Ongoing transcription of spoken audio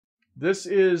This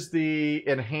is the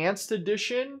enhanced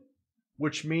edition,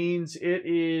 which means it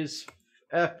is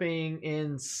effing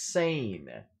insane.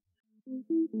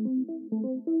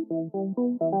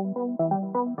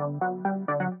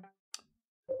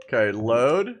 Okay,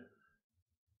 load.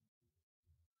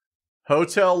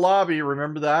 Hotel lobby,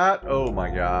 remember that? Oh my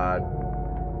god.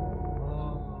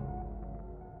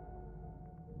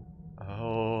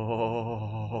 Oh.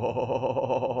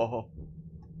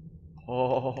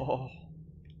 Oh.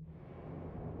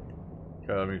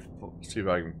 Okay, let me see if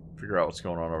I can figure out what's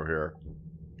going on over here.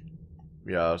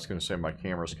 Yeah, I was going to say my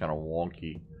camera's kind of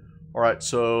wonky. Alright,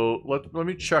 so let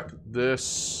me check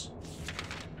this.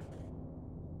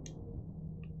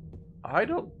 I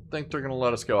don't think they're going to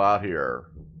let us go out here.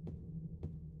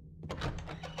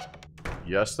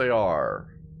 Yes, they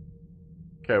are.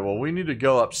 Okay, well, we need to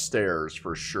go upstairs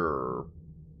for sure.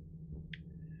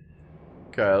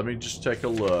 Okay, let me just take a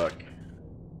look.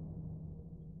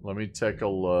 Let me take a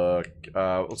look.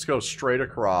 Let's go straight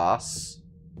across.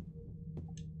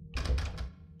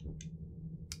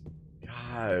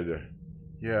 God.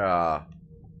 Yeah.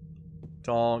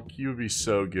 Donk, you'd be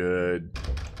so good.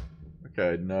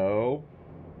 Okay, no.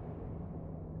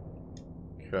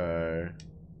 Okay.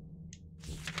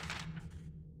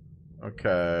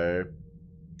 Okay.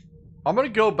 I'm gonna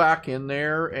go back in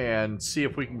there and see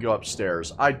if we can go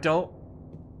upstairs. I don't...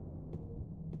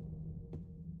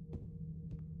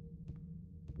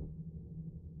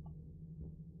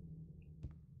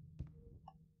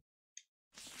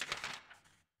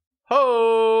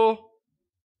 Ho!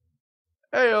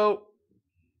 Heyo!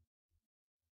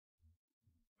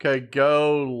 Okay,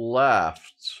 go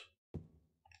left.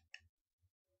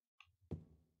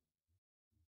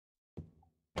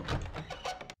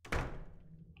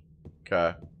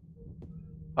 Okay.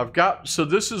 I've got... So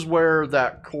this is where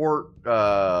that court,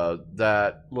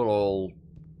 that little,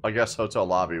 I guess, hotel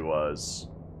lobby was.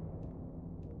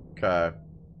 Okay.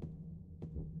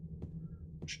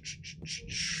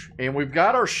 And we've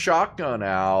got our shotgun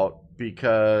out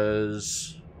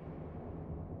because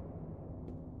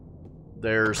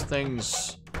there's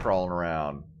things crawling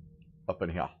around up in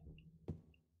here.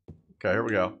 Okay, here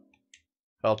we go.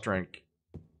 Health drink.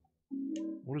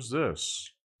 What is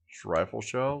this? Just rifle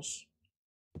shells?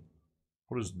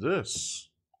 What is this?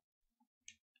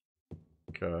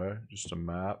 Okay, just a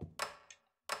map.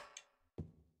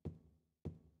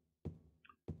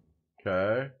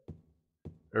 Okay.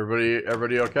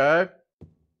 Everybody okay?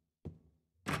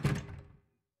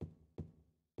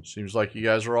 Seems like you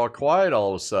guys are all quiet all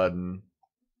of a sudden.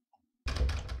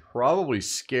 Probably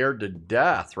scared to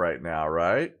death right now,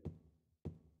 right?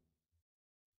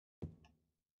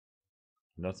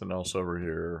 Nothing else over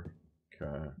here.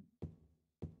 Okay.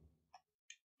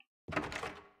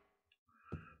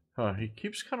 Huh, he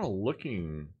keeps kind of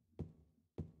looking.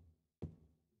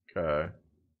 Okay.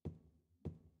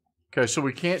 Okay, so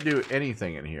we can't do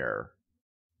anything in here.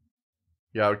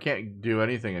 Yeah, we can't do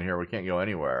anything in here. We can't go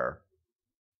anywhere.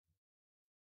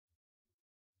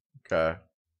 Okay.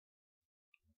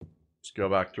 Let's go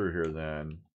back through here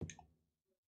then.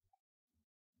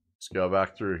 Let's go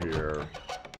back through here.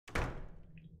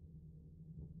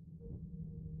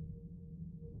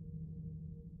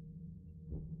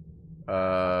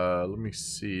 Let me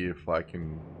see if I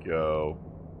can go.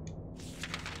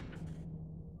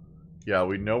 Yeah,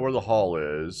 we know where the hall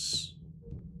is.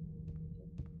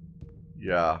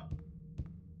 Yeah.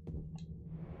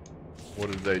 What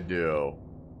did they do?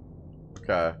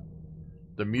 Okay.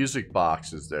 The music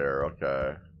box is there.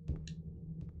 Okay.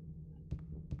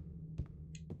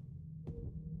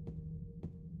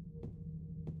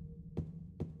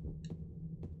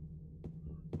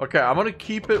 Okay, I'm gonna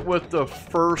keep it with the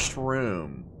first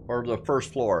room. Or the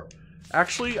first floor.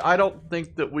 Actually, I don't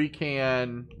think that we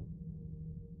can...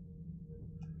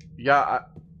 Yeah,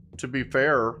 to be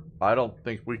fair, I don't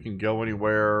think we can go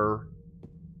anywhere...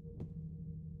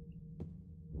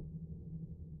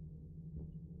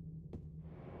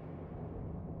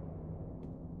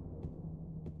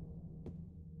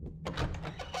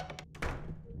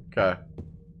 Okay.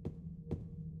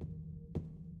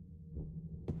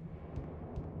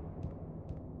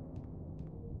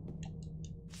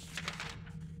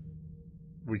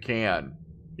 We can.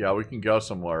 Yeah, we can go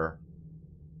somewhere.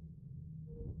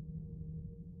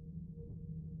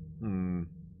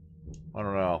 I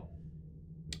don't know.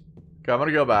 Okay, I'm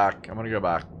gonna go back. I'm gonna go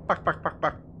back.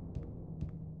 Back.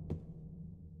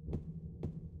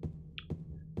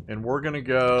 And we're gonna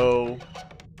go...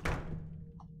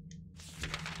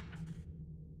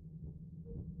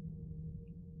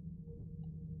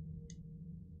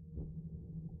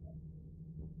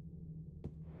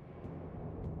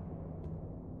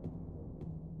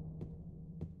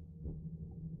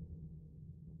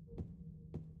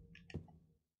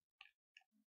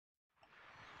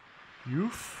 You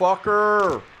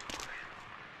fucker!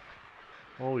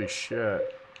 Holy shit.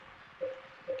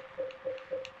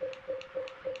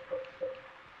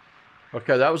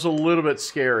 Okay, that was a little bit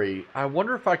scary. I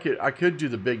wonder if I could do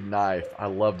the big knife. I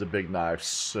love the big knife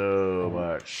so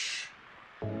much.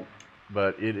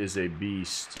 But it is a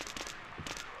beast.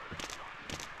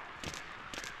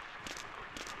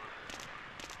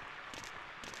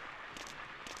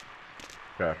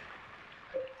 Okay.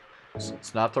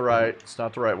 It's not the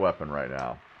right weapon right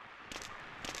now.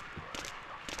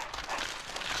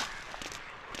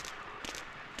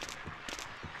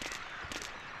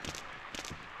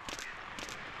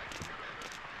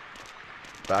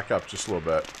 Back up just a little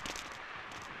bit.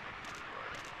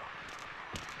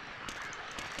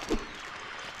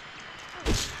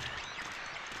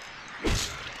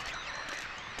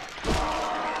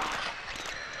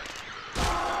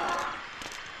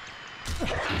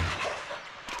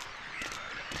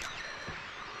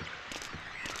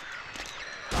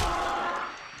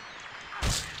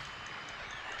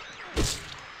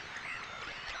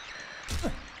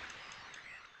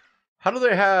 How do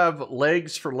they have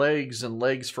legs for legs and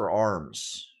legs for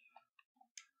arms?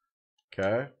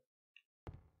 Okay.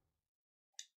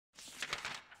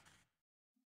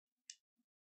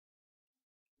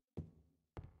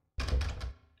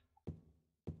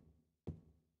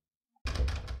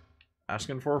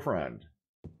 Asking for a friend.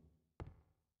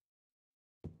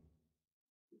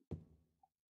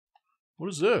 What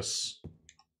is this?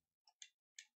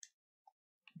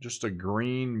 Just a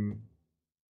green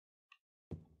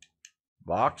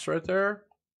box right there?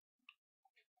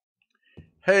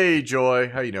 Hey, Joy.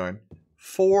 How you doing?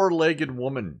 Four-legged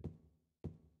woman.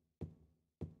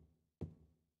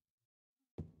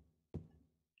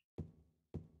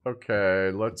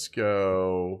 Okay, let's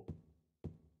go.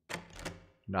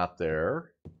 Not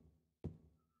there.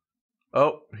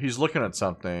 Oh, he's looking at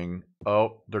something.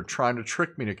 Oh, they're trying to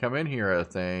trick me to come in here, I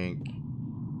think.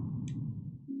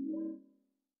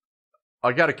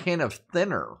 I got a can of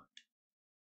thinner.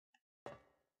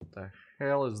 What the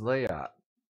hell is that?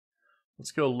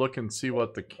 Let's go look and see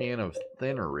what the can of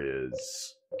thinner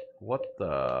is. What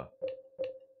the?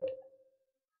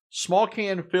 Small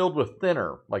can filled with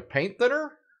thinner. Like paint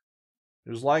thinner?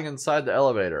 It was lying inside the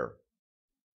elevator.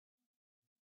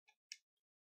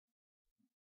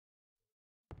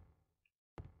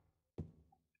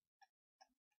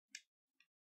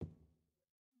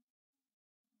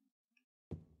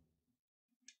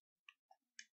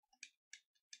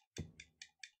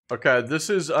 Okay, this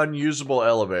is unusable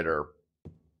elevator.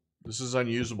 This is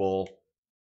unusable.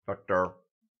 Vector.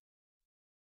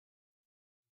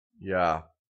 Yeah.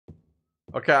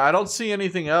 Okay, I don't see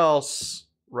anything else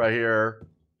right here.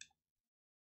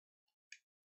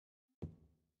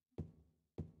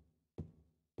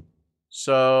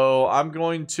 So I'm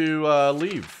going to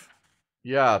leave.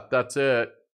 Yeah, that's it.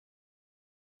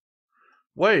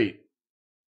 Wait.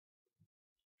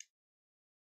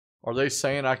 Are they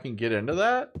saying I can get into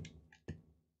that?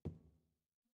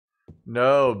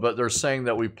 No, but they're saying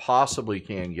that we possibly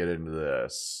can get into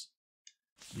this.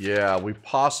 Yeah, we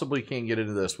possibly can get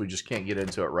into this. We just can't get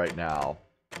into it right now.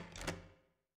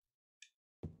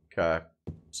 Okay.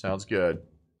 Sounds good.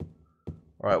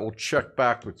 All right, we'll check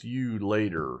back with you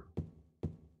later.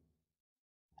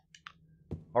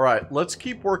 All right, let's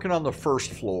keep working on the first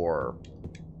floor.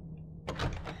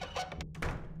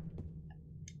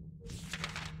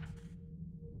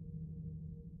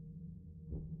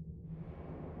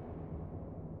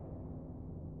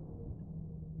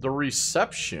 The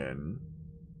reception?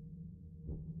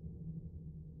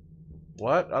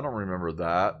 What? I don't remember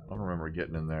that. I don't remember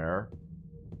getting in there.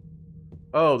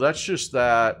 Oh, that's just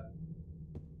that.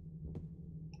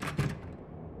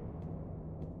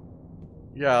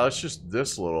 Yeah, that's just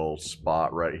this little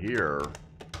spot right here.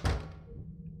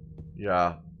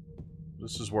 Yeah.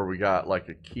 This is where we got like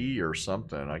a key or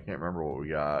something. I can't remember what we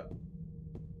got.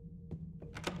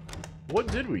 What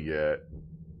did we get?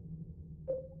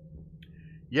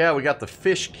 Yeah, we got the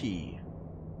fish key.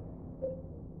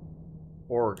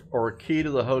 Or a key to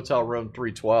the hotel room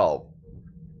 312.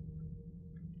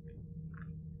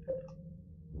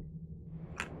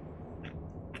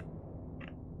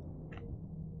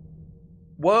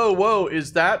 Whoa, whoa,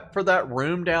 is that for that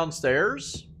room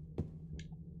downstairs?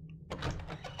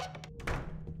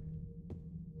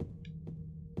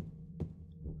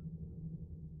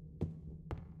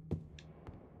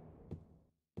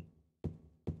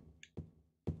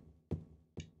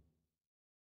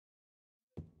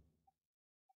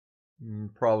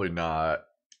 Probably not.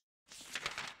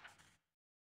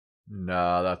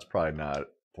 No, that's probably not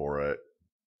for it.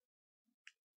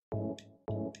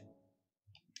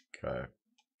 Okay.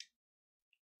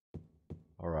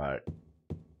 All right.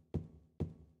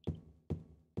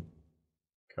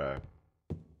 Okay.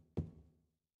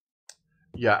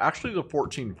 Yeah, actually the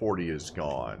 1440 is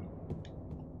gone.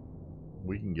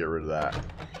 We can get rid of that.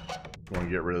 You want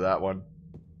to get rid of that one?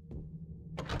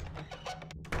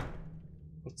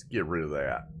 Let's get rid of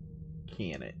that.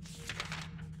 Can it?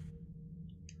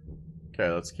 Okay,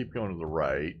 let's keep going to the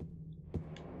right.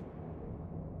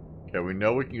 Okay, we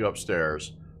know we can go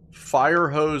upstairs. Fire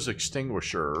hose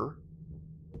extinguisher.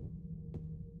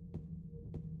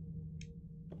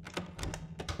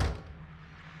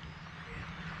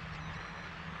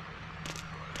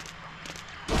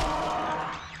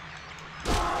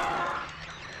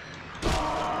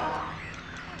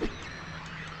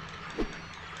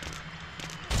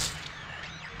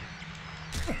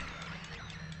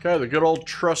 Okay, the good old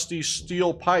trusty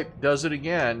steel pipe does it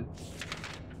again.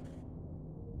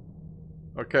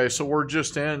 Okay, so we're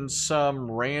just in some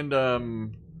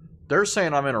random... They're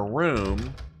saying I'm in a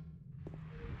room.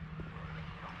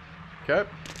 Okay,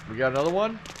 we got another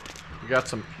one. We got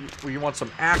some... We want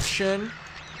some action.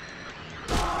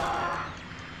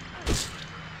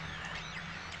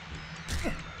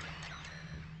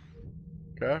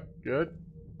 Okay, good.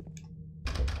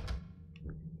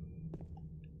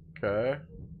 Okay.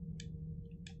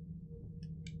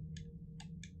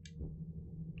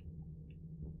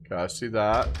 Okay, I see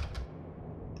that.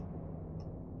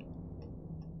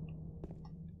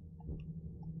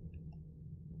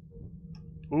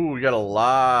 Ooh, we got a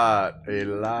lot. A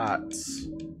lot.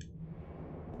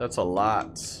 That's a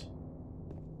lot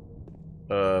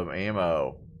of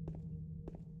ammo.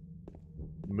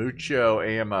 Mucho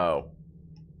ammo.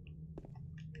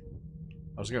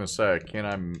 I was gonna say, can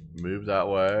I move that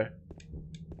way?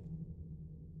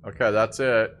 Okay, that's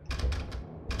it.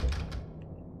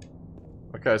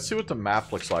 Okay, let's see what the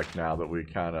map looks like now that we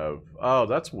kind of... Oh,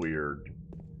 that's weird.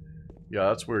 Yeah,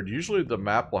 that's weird. Usually the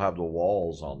map will have the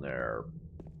walls on there.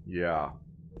 Yeah,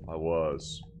 I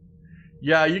was.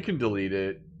 Yeah, you can delete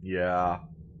it. Yeah.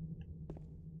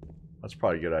 That's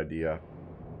probably a good idea.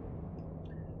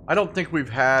 I don't think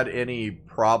we've had any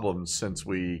problems since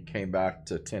we came back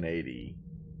to 1080.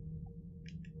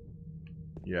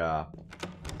 Yeah.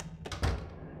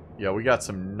 Yeah, we got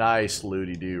some nice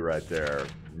looty-doo right there.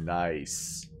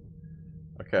 Nice.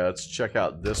 Okay, let's check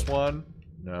out this one.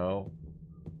 No.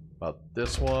 About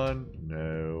this one?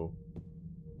 No.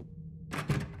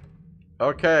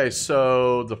 Okay,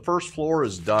 so the first floor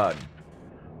is done.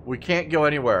 We can't go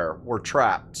anywhere. We're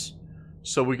trapped.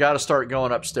 So we got to start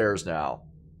going upstairs now.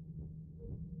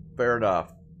 Fair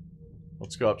enough.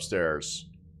 Let's go upstairs.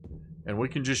 And we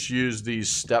can just use these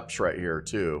steps right here,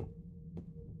 too.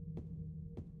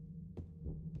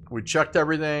 We checked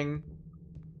everything.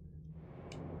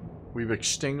 We've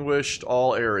extinguished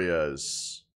all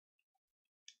areas.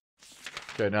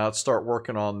 Okay, now let's start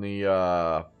working on the,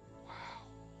 Wow.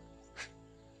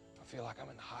 I feel like I'm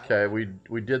in the Highlands. Okay,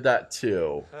 we did that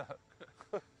too.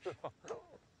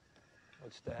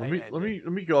 What's the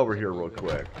Let me go over here real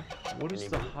quick. What is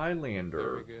the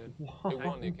Highlander? Very good. It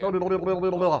won the Academy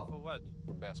For what?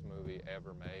 For best movie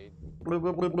ever made.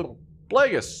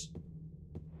 Plagueis.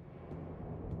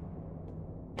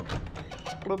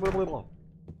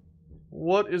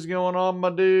 What is going on, my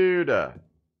dude?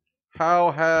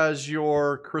 How has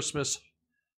your Christmas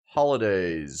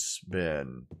holidays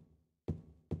been?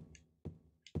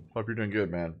 Hope you're doing good,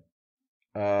 man.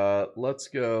 Let's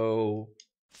go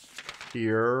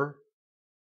here.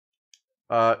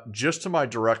 Just to my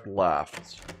direct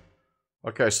left.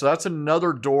 Okay, so that's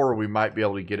another door we might be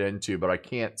able to get into, but I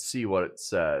can't see what it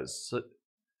says. It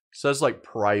says like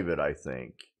private, I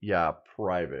think. Yeah,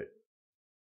 private.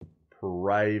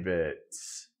 Private.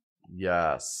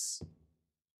 Yes.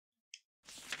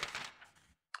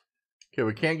 Okay,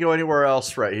 we can't go anywhere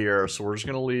else right here, so we're just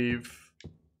gonna leave.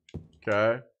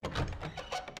 Okay.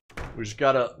 We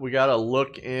gotta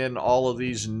look in all of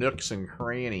these nooks and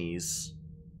crannies.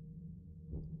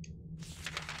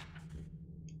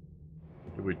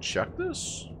 Did we check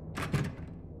this?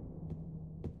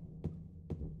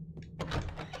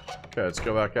 Okay, let's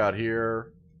go back out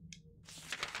here.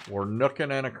 We're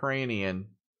nooking and a crannying.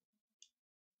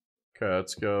 Okay,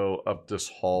 let's go up this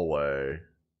hallway.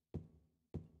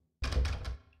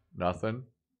 Nothing.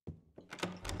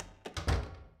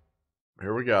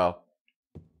 Here we go.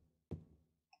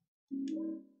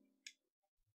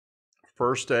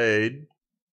 First aid.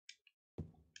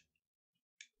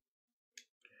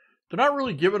 They're not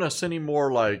really giving us any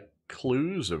more, like,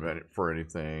 clues of it for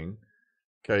anything.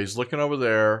 Okay, he's looking over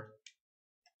there.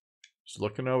 He's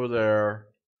looking over there.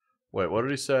 Wait, what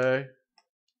did he say?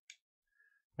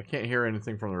 I can't hear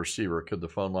anything from the receiver. Could the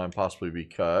phone line possibly be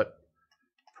cut?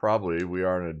 Probably. We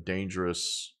are in a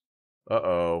dangerous...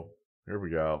 Uh-oh. Here we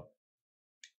go.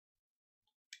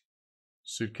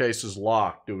 Suitcase is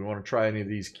locked. Do we want to try any of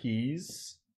these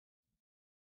keys?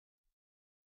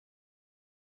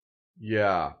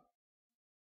 Yeah.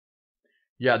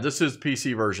 Yeah, this is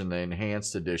PC version, the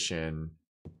enhanced edition.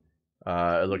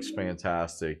 It looks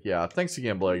fantastic. Yeah, thanks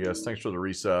again, Blagus. Thanks for the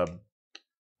resub.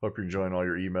 Hope you're enjoying all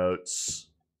your emotes.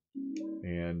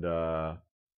 And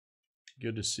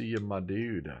good to see you, my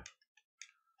dude.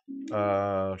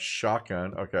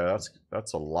 Shotgun. Okay,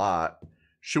 that's a lot.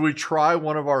 Should we try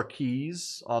one of our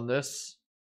keys on this?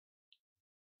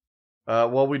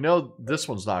 Well, we know this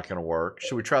one's not going to work.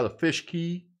 Should we try the fish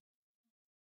key?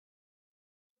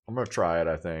 I'm going to try it,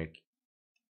 I think.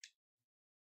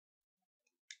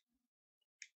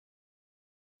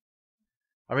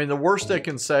 I mean, the worst they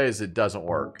can say is it doesn't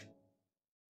work.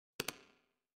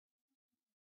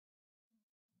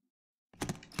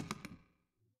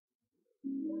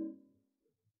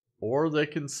 Or they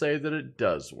can say that it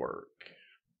does work.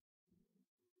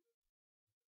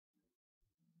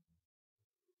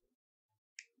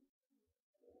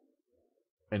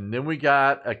 And then we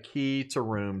got a key to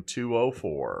room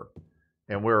 204.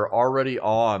 And we're already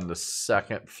on the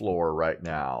second floor right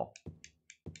now.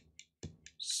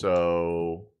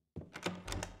 So,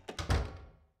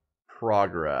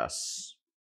 progress.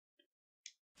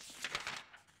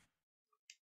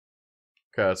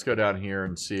 Okay, let's go down here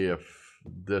and see if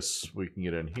we can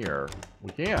get in here.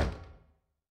 We can.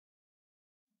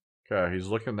 Okay, he's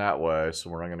looking that way, so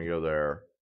we're not going to go there.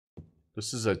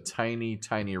 This is a tiny,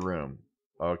 tiny room.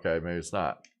 Okay, maybe it's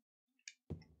not.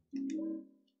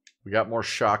 We got more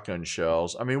shotgun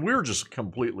shells. I mean, we're just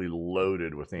completely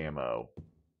loaded with ammo.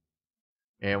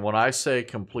 And when I say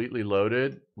completely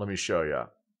loaded, let me show you.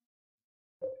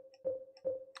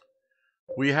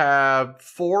 We have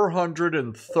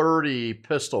 430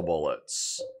 pistol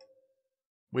bullets.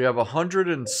 We have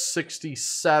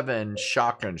 167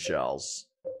 shotgun shells.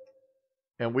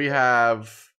 And we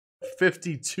have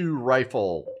 52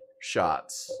 rifle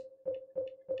shots.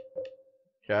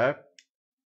 Okay?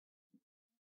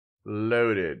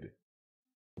 Loaded.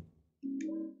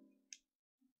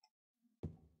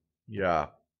 Yeah.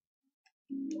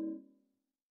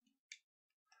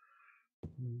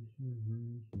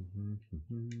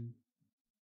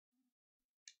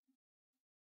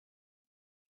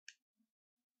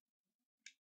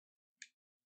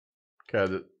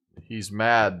 Okay, he's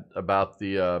mad about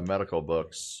the medical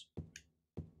books.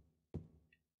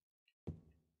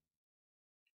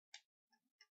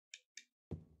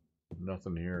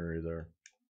 Nothing here either.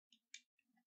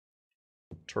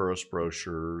 Tourist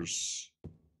brochures.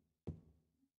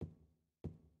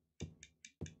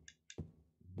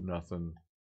 Nothing.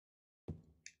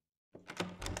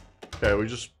 Okay, we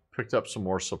just picked up some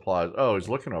more supplies. Oh, he's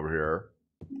looking over here.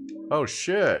 Oh,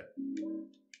 shit.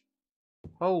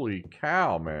 Holy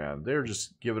cow, man. They're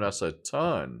just giving us a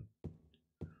ton.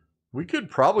 We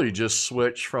could probably just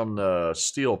switch from the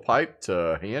steel pipe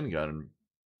to handgun.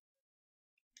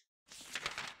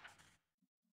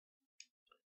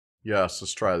 Yes,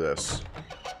 let's try this.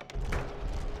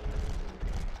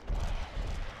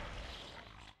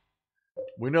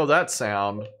 We know that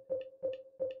sound.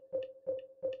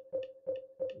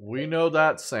 We know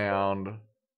that sound.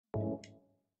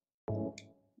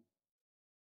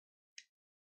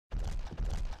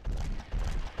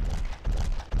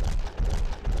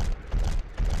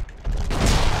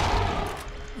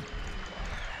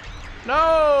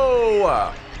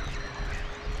 No!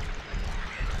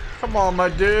 Come on, my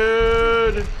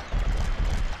dude.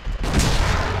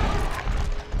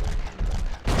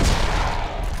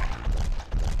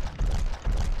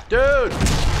 Dude!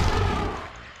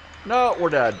 No, we're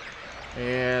dead.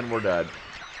 And we're dead.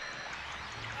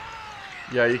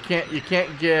 Yeah, you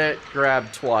can't get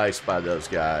grabbed twice by those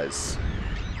guys.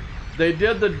 They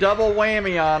did the double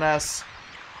whammy on us.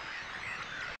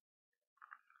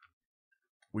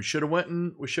 We should have went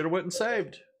and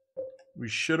saved. We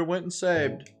should have went and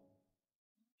saved.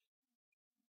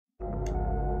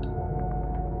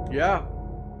 Yeah.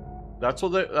 That's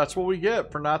what we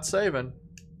get for not saving.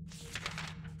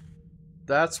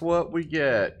 That's what we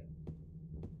get.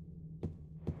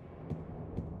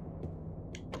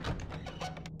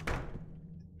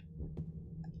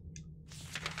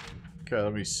 Okay,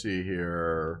 let me see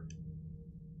here.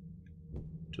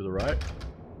 To the right.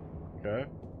 Okay.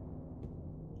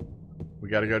 We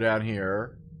got to go down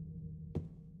here.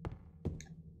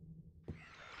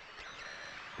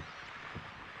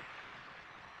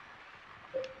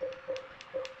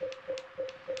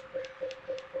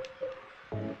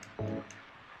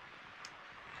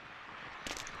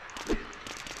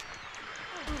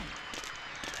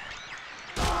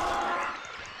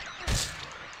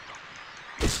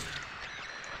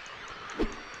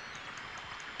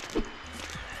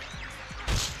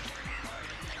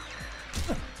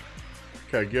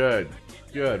 Okay, good.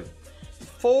 Good.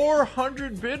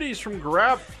 400 biddies from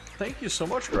Grab. Thank you so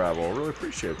much, Gravel. Really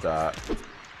appreciate that.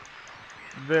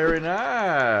 Very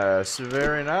nice.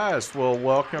 Very nice. Well,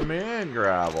 welcome in,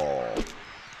 Gravel.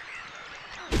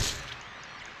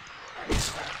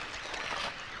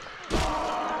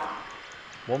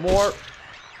 One more.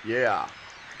 Yeah.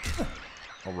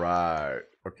 All right.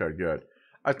 Okay, good.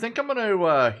 I think I'm going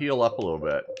to heal up a little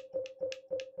bit.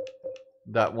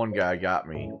 That one guy got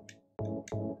me.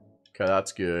 Okay,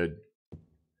 that's good.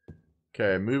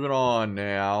 Okay, moving on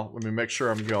now. Let me make sure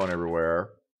I'm going everywhere.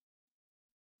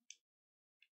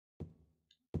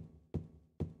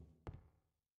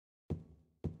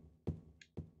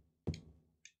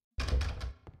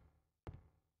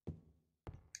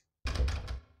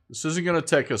 This isn't going to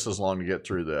take us as long to get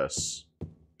through this.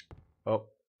 Oh.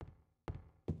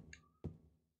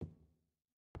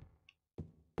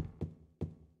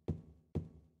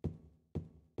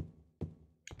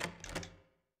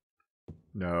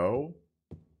 No.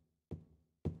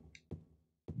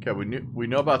 Okay, we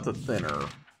know about the thinner.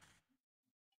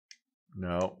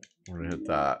 No, we're gonna hit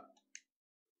that.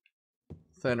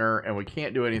 Thinner, and we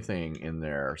can't do anything in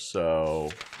there, so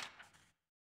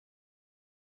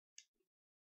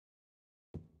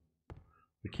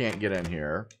we can't get in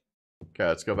here. Okay,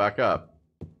 let's go back up.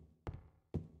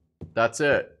 That's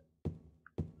it.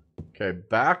 Okay,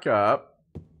 back up.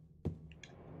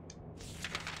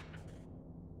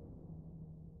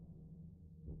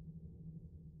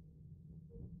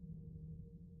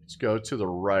 Let's go to the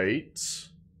right.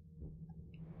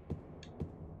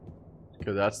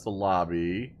 Okay, that's the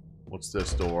lobby. What's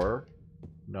this door?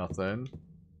 Nothing.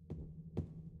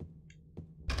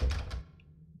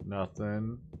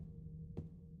 Nothing.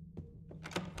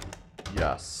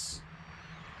 Yes.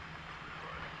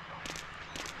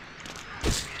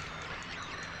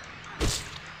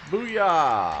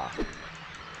 Booyah!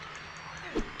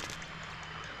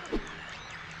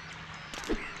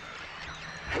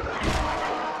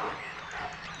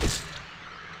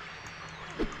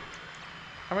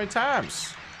 How many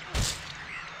times?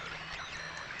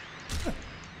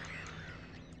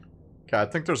 Okay, I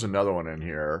think there's another one in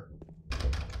here.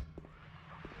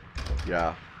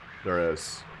 Yeah, there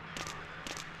is.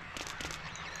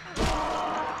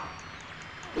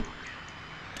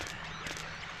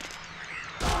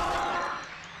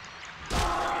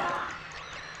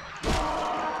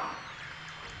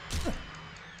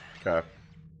 Okay.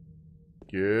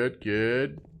 Good,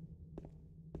 good.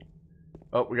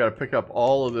 Oh, we gotta pick up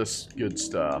all of this good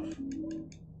stuff.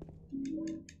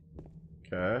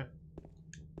 Okay.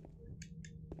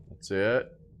 That's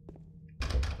it.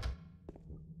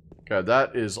 Okay,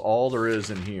 that is all there is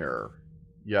in here.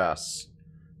 Yes.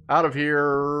 Out of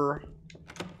here.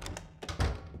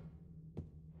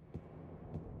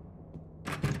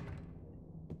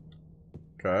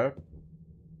 Okay.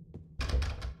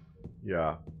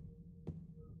 Yeah.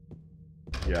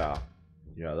 Yeah.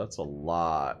 Yeah, that's a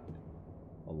lot.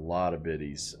 A lot of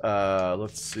biddies.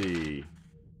 Let's see.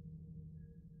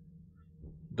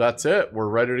 That's it. We're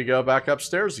ready to go back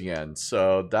upstairs again.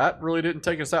 So that really didn't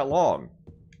take us that long.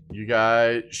 You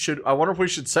guys should... I wonder if we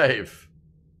should save.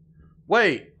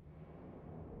 Wait.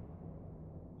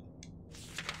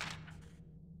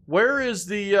 Where is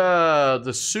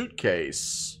the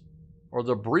suitcase? Or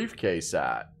the briefcase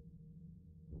at?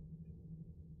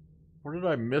 Where did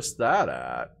I miss that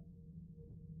at?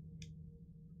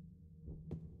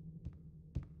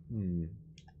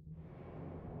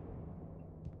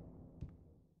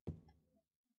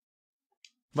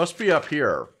 Must be up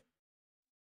here.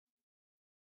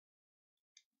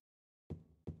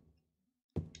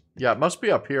 Yeah, it must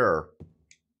be up here.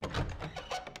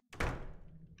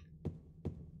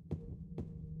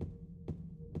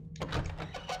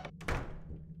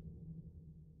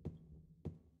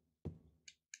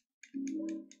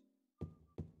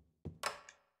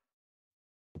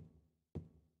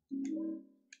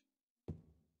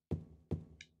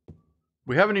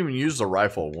 We haven't even used the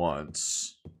rifle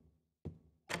once.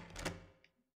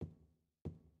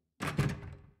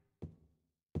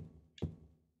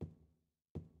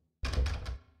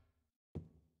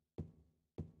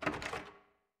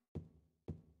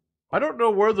 I don't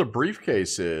know where the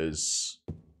briefcase is.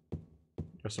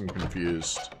 Guess I'm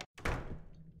confused.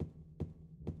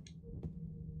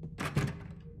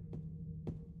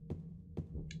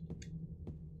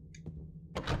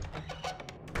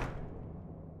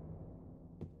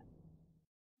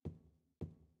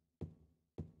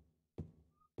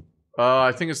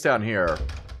 I think it's down here.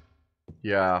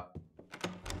 Yeah.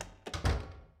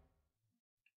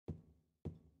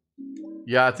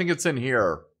 Yeah, I think it's in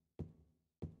here.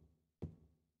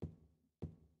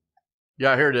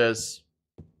 Yeah, here it is.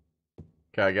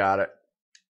 Okay, I got it.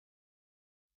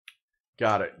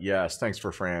 Got it. Yes, thanks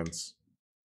for friends.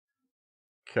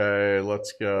 Okay,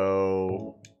 let's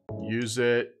go use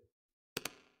it.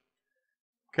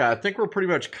 Okay, I think we're pretty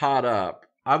much caught up.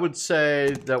 I would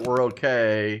say that we're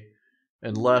okay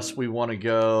unless we want to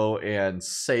go and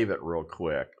save it real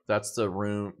quick. That's the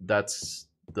room. That's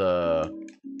the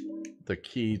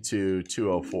key to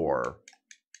 204.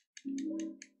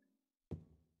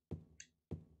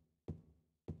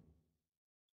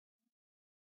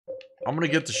 I'm going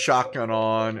to get the shotgun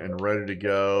on and ready to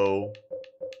go.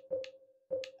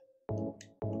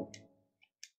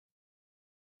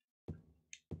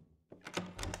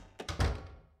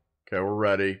 Okay, we're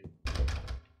ready.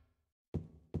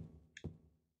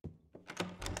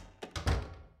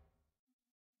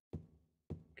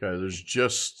 Okay, there's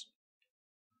just...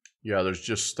 Yeah, there's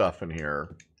just stuff in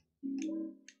here.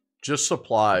 Just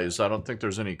supplies. I don't think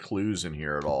there's any clues in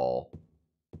here at all.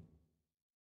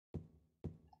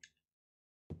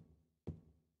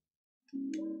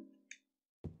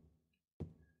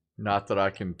 Not that I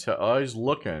can tell. Oh, he's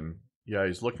looking. Yeah,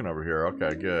 he's looking over here.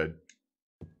 Okay, good.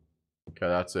 Okay,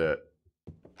 that's it.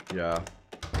 Yeah.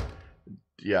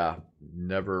 Yeah,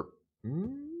 never...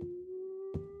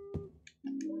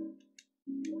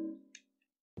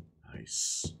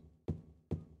 Nice.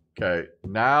 Okay,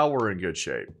 now we're in good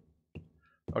shape.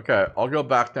 Okay, I'll go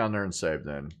back down there and save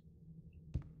then.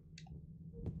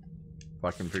 If I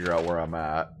can figure out where I'm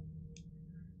at.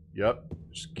 Yep,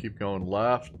 just keep going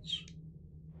left.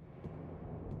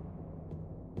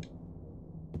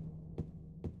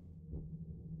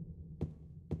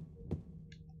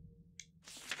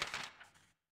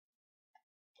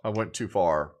 I went too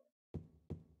far.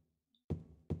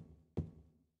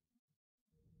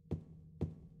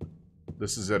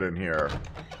 This is it in here.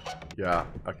 Yeah,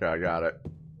 okay, I got it.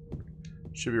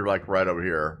 Should be like right over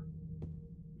here.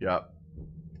 Yep.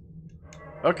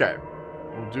 Okay.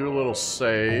 We'll do a little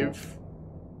save.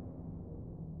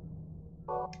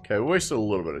 Okay, we wasted a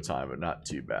little bit of time, but not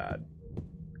too bad.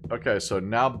 Okay, so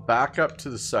now back up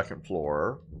to the second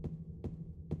floor.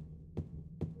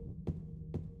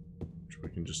 Which we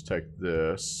can just take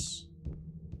this.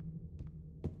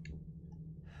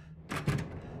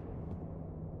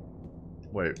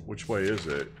 Wait, which way is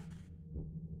it?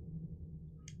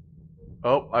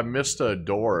 Oh, I missed a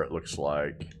door, it looks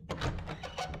like.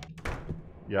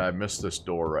 Yeah, I missed this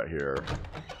door right here.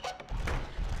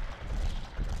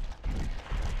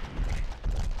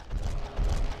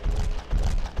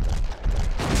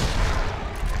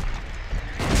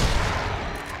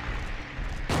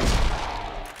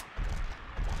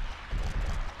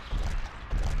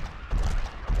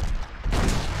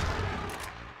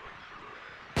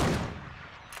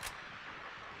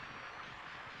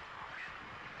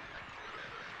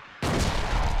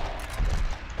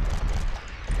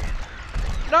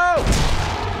 No!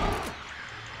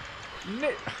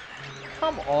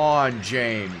 Come on,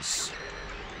 James.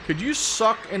 Could you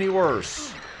suck any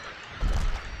worse?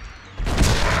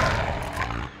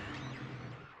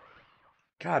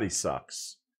 God, he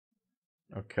sucks.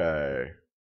 Okay.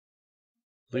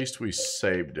 At least we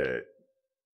saved it.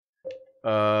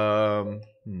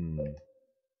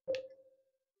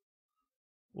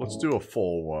 Let's do a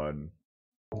full one.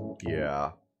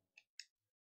 Yeah.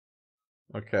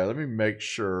 Okay, let me make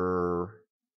sure.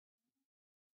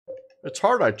 It's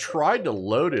hard. I tried to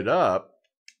load it up.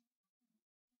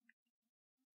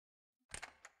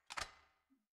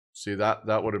 See,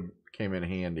 that would have came in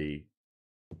handy.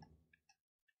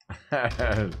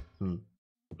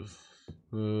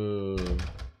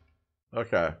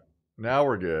 Okay, now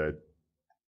we're good.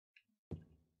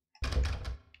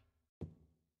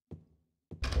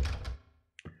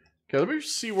 Okay, let me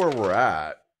see where we're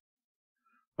at.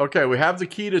 Okay, we have the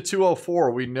key to 204.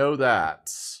 We know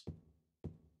that.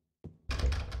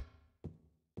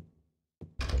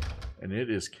 And it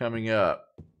is coming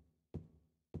up.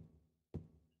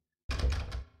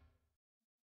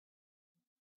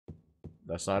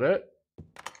 That's not it?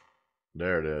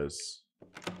 There it is.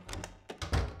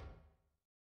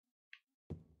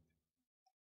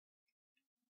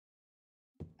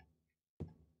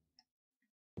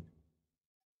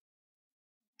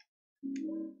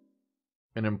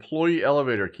 An employee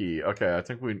elevator key. Okay, I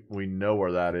think we know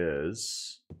where that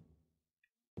is.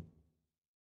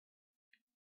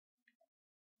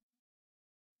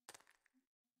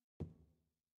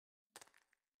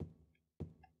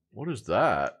 What is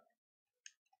that?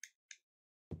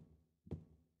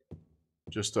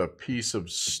 Just a piece of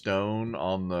stone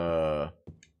on the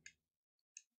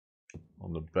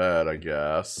bed, I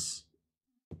guess.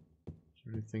 Is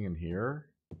there anything in here?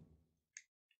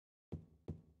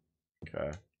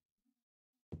 Okay.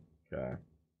 Okay.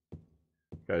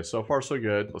 Okay, so far so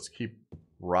good. Let's keep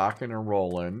rocking and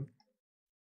rolling.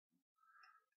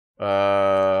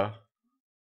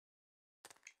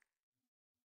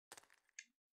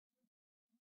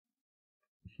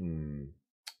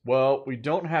 Well, we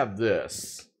don't have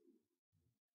this.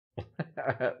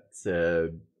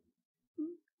 Said.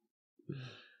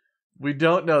 We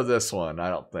don't know this one, I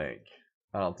don't think.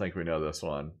 I don't think we know this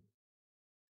one.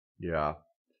 Yeah.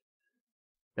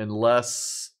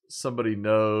 Unless somebody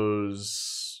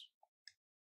knows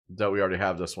that we already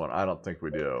have this one. I don't think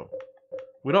we do.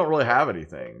 We don't really have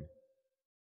anything.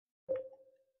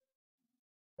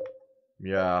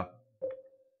 Yeah.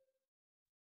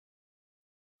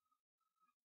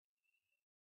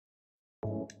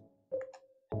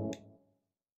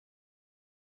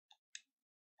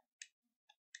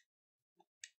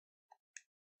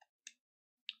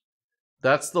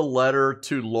 That's the letter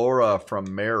to Laura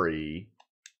from Mary.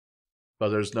 But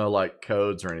there's no, like,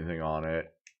 codes or anything on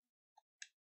it.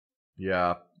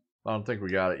 Yeah. I don't think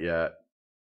we got it yet.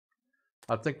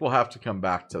 I think we'll have to come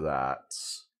back to that.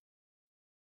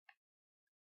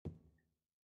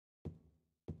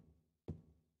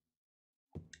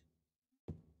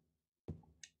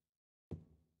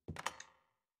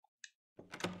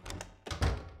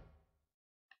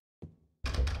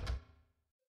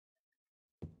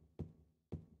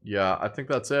 Yeah, I think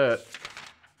that's it.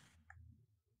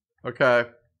 Okay.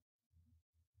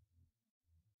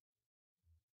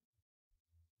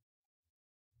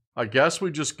 I guess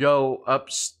we just go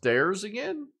upstairs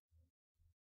again?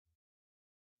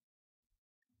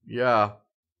 Yeah.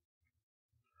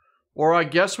 Or I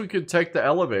guess we could take the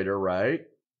elevator, right?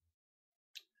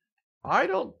 I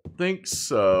don't think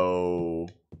so.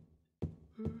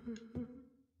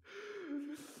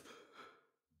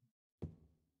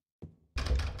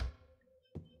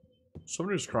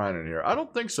 Somebody's crying in here. I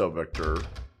don't think so, Victor.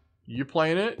 You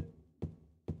playing it?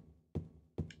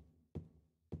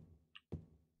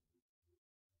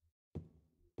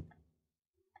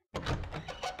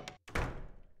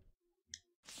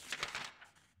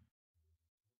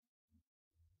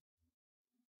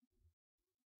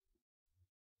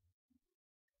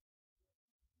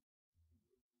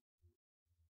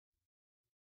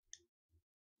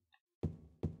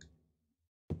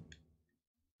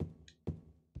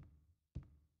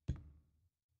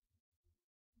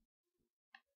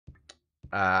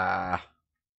 Ah.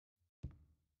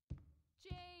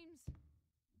 James.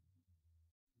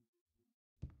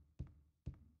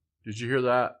 Did you hear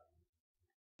that?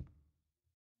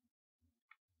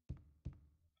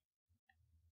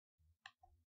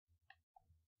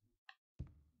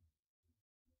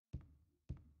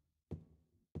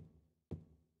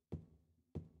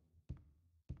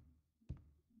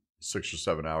 Six or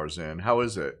 7 hours in. How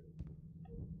is it?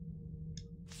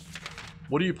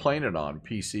 What are you playing it on?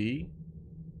 PC?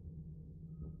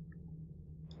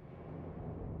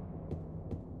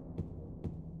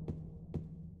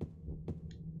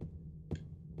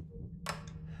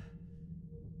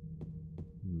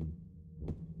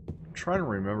 I'm trying to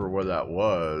remember where that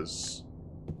was.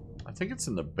 I think it's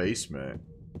in the basement.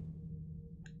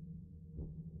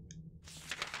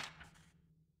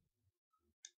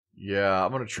 Yeah,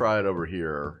 I'm gonna try it over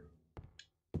here.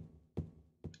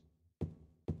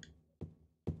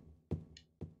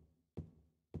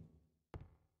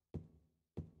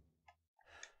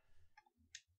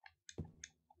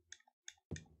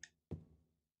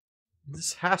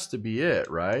 This has to be it,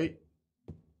 right?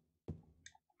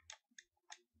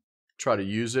 Try to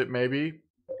use it, maybe?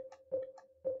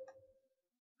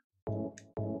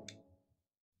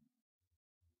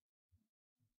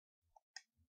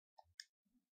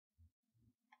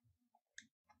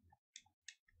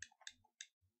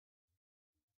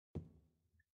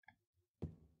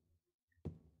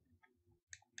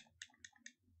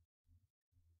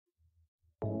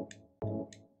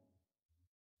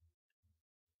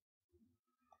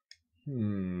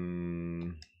 Hmm.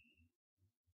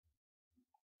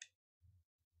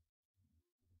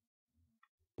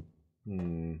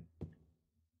 Hmm.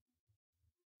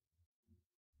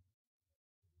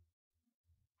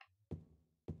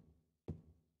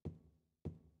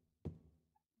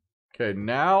 Okay,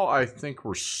 now I think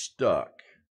we're stuck.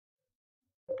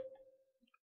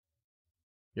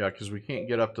 Yeah, because we can't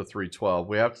get up to 312.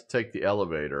 We have to take the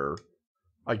elevator.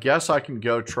 I guess I can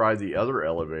go try the other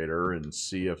elevator and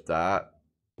see if that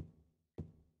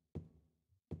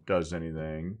does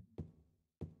anything.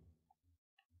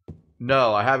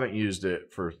 No, I haven't used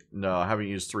it for... No, I haven't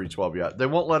used 312 yet. They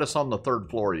won't let us on the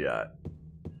 3rd floor yet.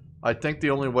 I think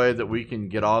the only way that we can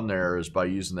get on there is by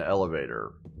using the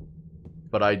elevator.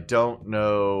 but I don't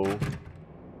know.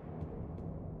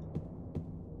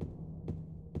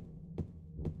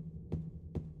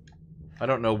 I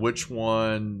don't know which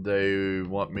one they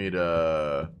want me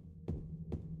to...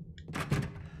 It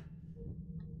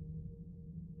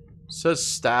says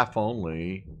staff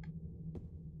only.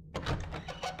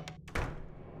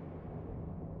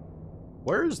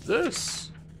 Where is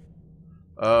this?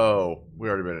 Oh, we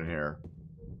already been in here.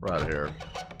 Right here.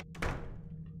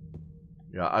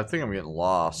 Yeah, I think I'm getting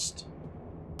lost.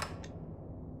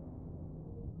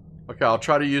 Okay, I'll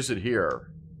try to use it here.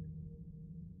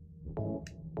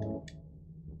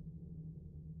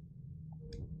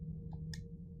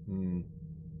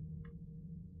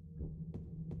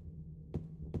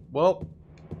 Well,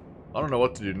 I don't know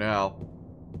what to do now.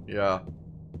 Yeah.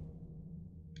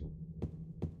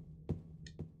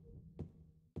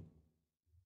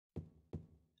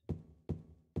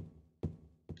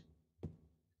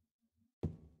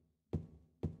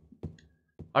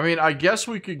 I mean, I guess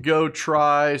we could go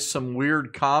try some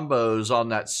weird combos on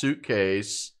that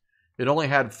suitcase. It only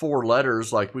had 4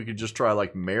 letters, like we could just try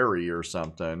like Mary or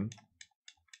something.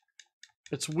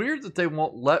 It's weird that they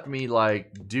won't let me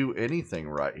like do anything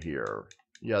right here.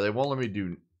 Yeah, they won't let me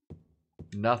do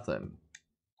nothing.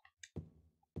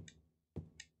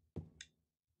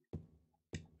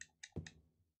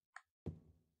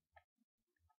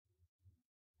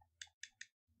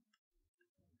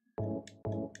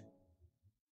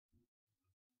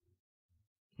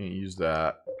 Can't use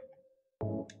that.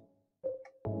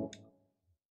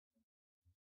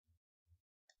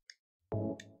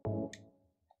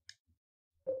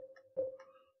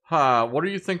 Huh, what do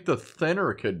you think the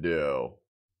thinner could do?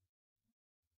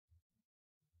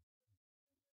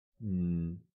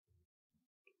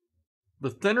 The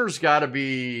thinner's gotta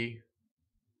be...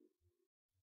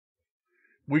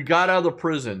 We got out of the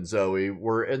prison, Zoe.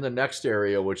 We're in the next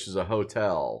area, which is a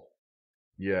hotel.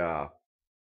 Yeah.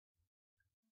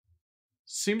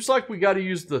 Seems like we gotta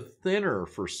use the thinner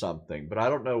for something, but I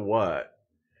don't know what.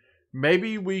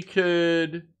 Maybe we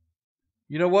could...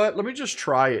 You know what? Let me just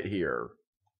try it here.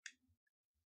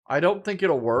 I don't think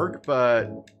it'll work, but...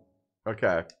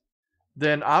 Okay.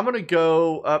 Then I'm going to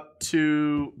go up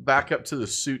to... Back up to the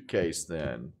suitcase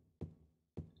then.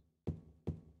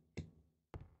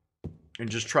 And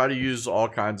just try to use all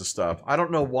kinds of stuff. I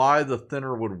don't know why the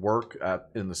thinner would work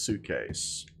in the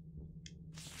suitcase.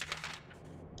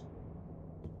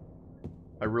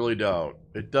 I really don't.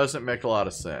 It doesn't make a lot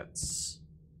of sense.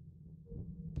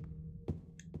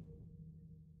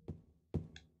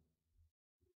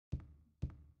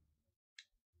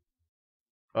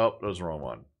 Oh, that was the wrong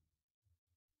one.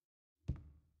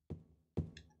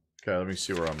 Okay, let me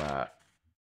see where I'm at.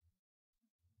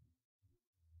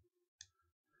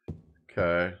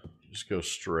 Okay, just go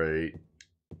straight.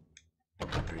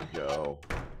 There you go.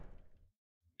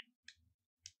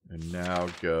 And now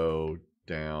go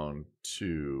down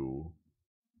to...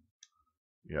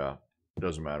 Yeah,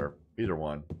 doesn't matter. Either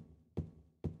one.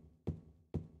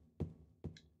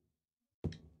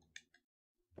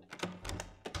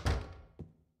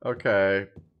 Okay,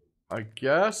 I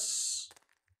guess...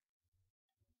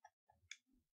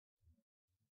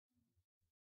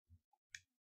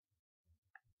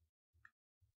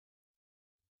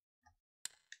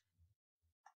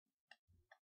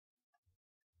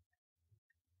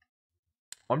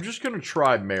 I'm just going to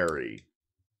try Mary.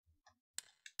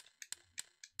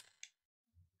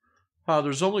 Huh,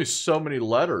 there's only so many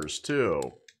letters, too.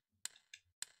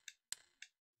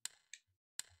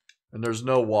 And there's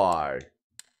no Y.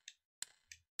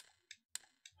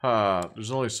 Huh,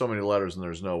 there's only so many letters and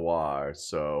there's no Y,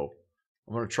 so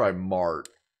I'm going to try Mart.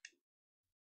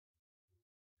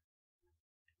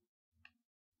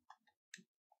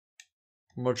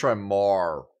 I'm going to try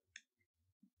Mar.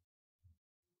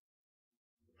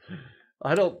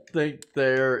 I don't think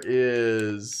there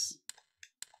is...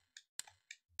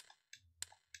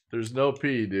 There's no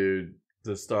P, dude,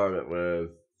 to start it with.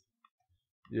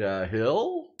 Yeah,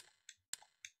 Hill?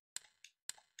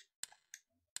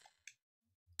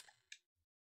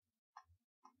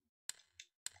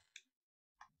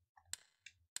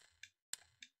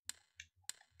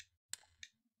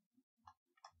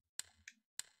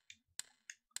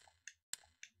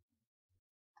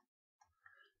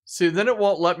 See, then it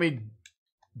won't let me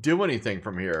do anything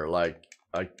from here. Like,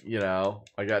 you know,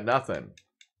 I got nothing.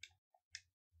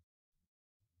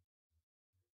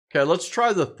 Okay, let's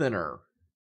try the thinner.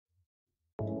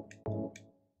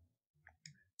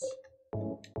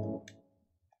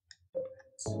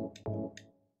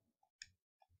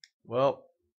 Well,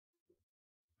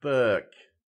 fuck.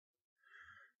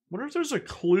 Wonder if there's a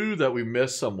clue that we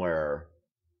missed somewhere.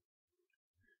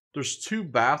 There's 2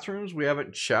 bathrooms we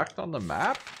haven't checked on the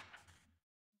map?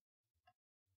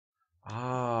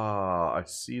 Ah, I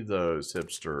see those,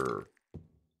 hipster.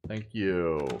 Thank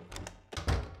you.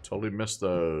 Totally missed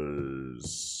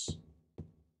those.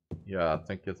 Yeah,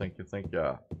 thank you, thank you, thank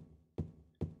you.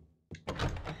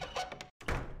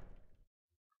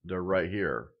 They're right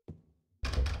here.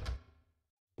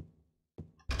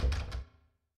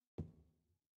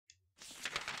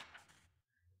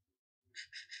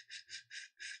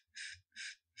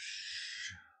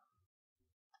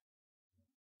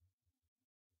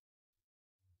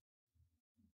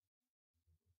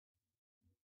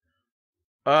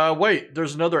 Wait,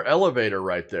 there's another elevator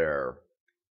right there.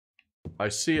 I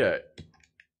see it.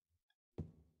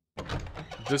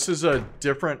 This is a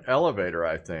different elevator,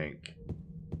 I think.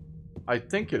 I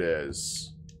think it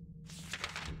is.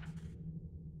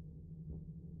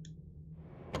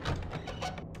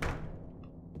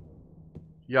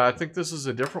 Yeah, I think this is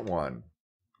a different one.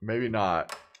 Maybe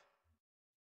not.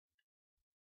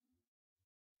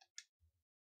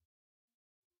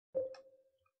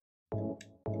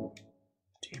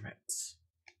 Damn it.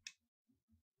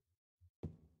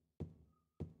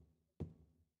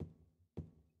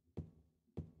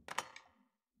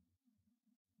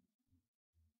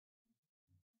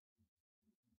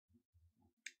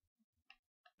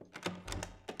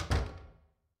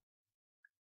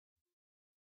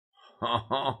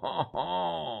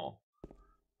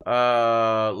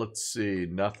 Let's see.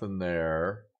 Nothing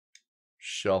there.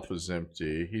 Shelf is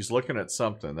empty. He's looking at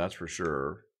something, that's for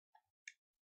sure.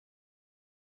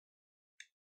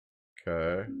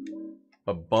 Okay.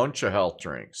 A bunch of health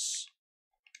drinks.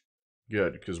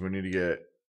 Good, because we need to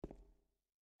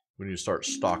start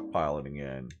stockpiling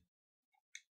again.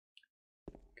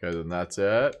 Okay, then that's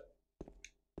it.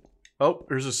 Oh,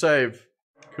 here's a save.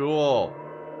 Cool.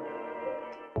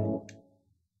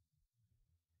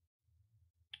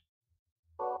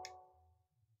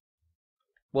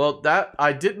 Well, that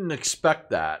I didn't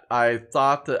expect that. I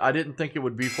thought that I didn't think it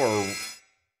would be for a...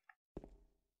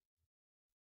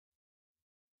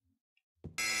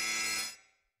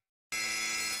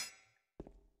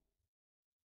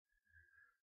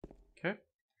 Okay.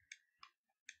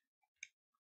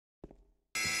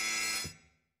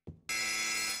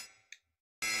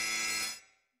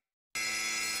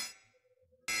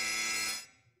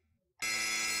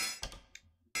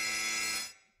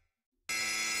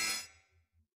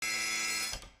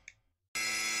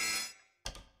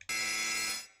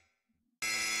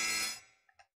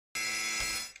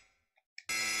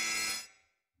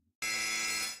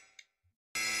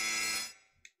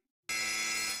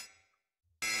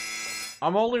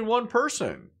 I'm only one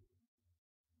person.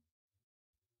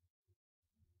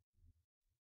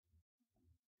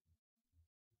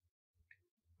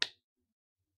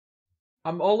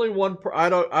 I'm only one I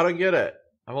don't get it.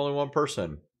 I'm only one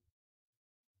person.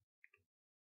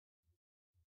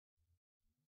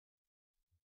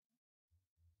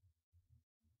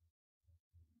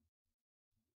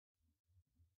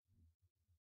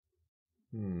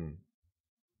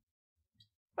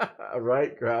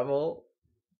 Right, gravel?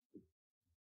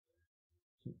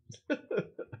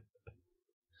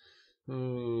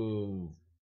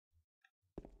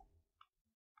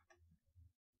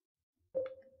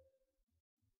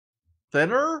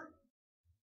 Thinner?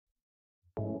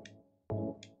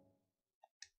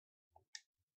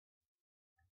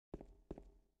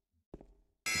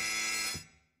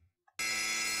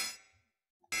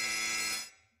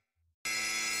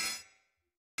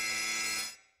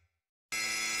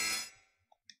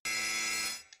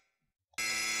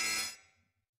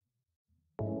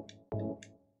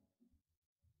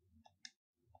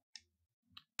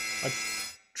 I'm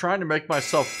trying to make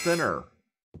myself thinner.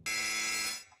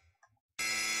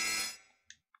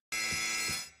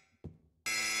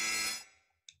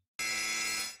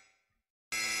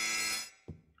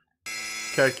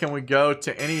 Okay, can we go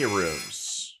to any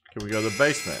rooms? Can we go to the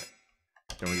basement?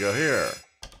 Can we go here?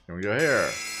 Can we go here?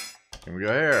 Can we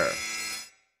go here?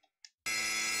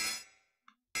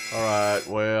 Alright,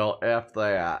 well, F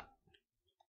that.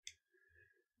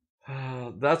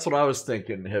 That's what I was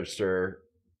thinking, hipster.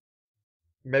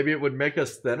 Maybe it would make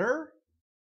us thinner?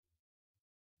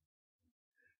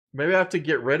 Maybe I have to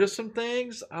get rid of some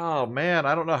things? Oh, man,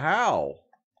 I don't know how.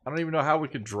 I don't even know how we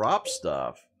could drop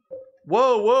stuff.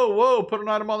 Whoa, whoa, whoa, put an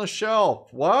item on the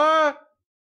shelf. What?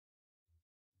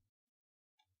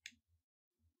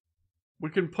 We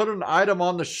can put an item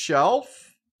on the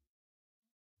shelf?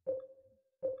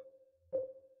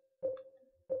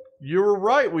 You were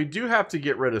right, we do have to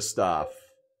get rid of stuff.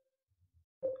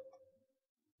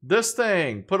 This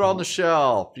thing, put on the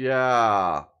shelf,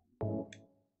 yeah.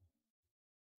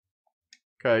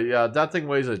 Okay, yeah, that thing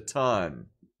weighs a ton.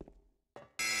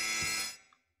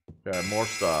 Okay, more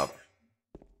stuff.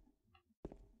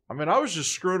 I mean, I was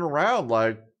just screwing around,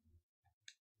 like,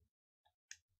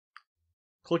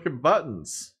 clicking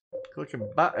buttons.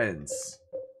 Clicking buttons.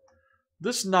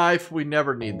 This knife, we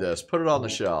never need this. Put it on the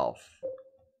shelf.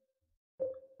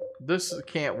 This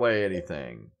can't weigh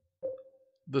anything.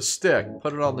 The stick,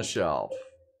 put it on the shelf.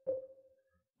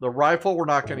 The rifle, we're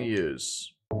not going to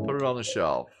use. Put it on the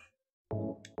shelf.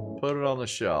 Put it on the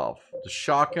shelf. The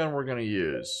shotgun, we're going to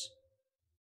use.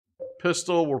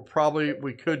 Pistol,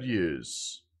 we could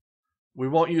use. We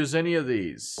won't use any of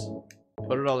these.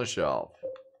 Put it on the shelf.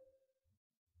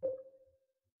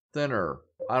 Thinner.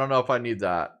 I don't know if I need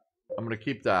that. I'm going to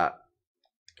keep that.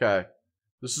 Okay.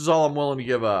 This is all I'm willing to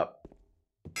give up.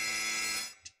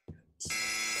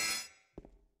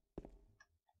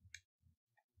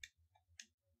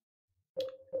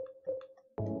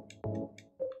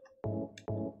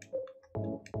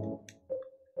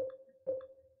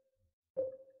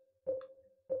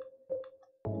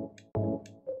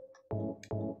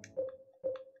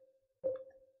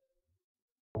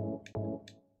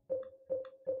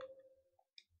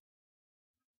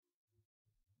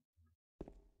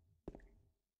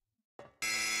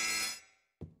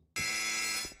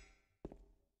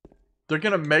 They're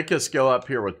going to make us go up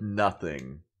here with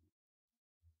nothing.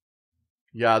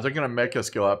 Yeah, they're going to make us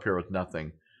go up here with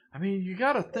nothing. I mean, you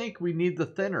got to think we need the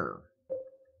thinner.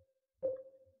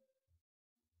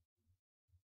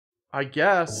 I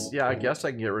guess. Yeah, I guess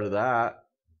I can get rid of that.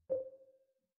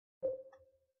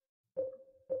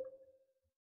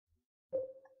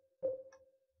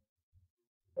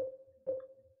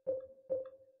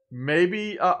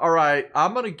 Maybe. Alright,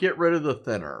 I'm going to get rid of the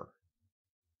thinner.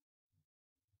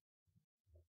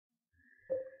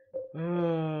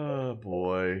 Oh,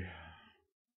 boy.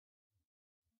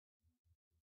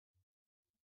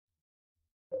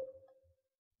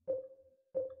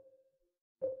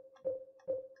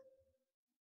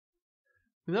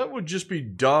 That would just be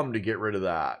dumb to get rid of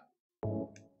that.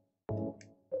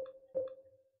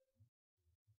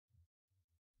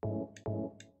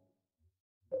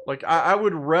 Like, I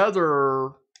would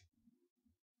rather...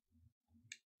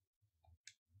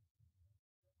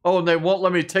 Oh, and they won't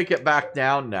let me take it back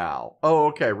down now. Oh,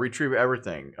 okay. Retrieve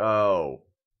everything. Oh.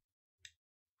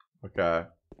 Okay.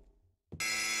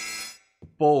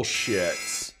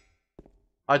 Bullshit.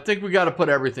 I think we got to put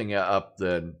everything up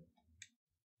then.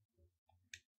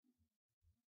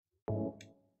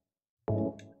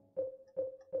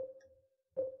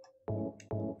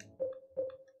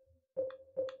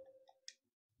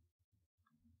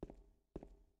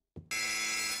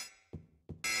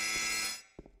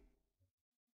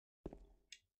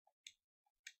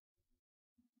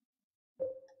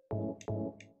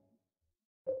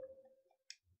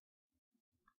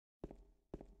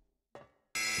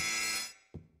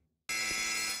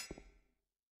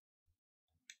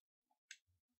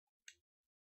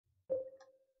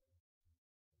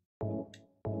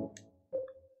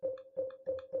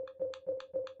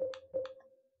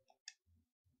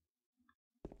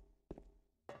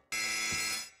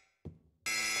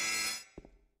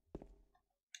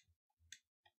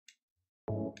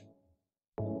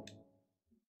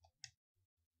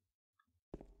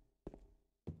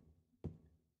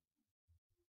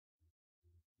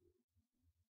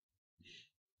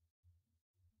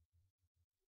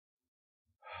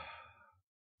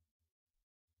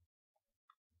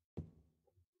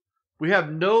 We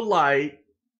have no light.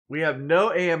 We have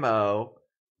no ammo.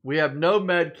 We have no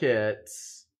med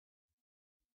kits.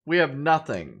 We have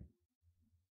nothing.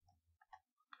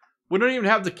 We don't even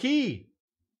have the key.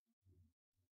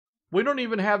 We don't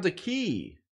even have the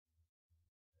key.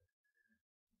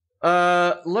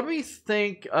 Let me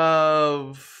think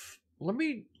of... Let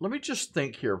me just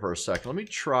think here for a second. Let me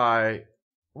try...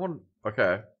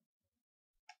 Okay.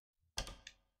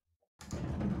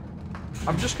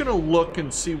 I'm just gonna look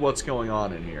and see what's going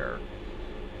on in here.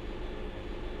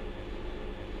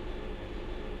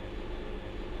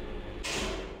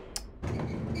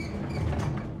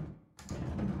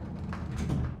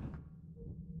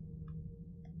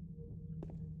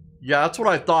 Yeah, that's what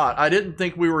I thought. I didn't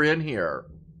think we were in here.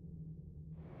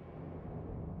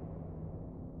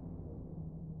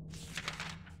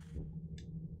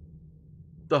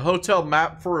 The hotel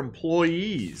map for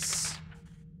employees.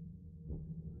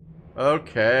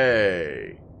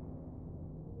 Okay.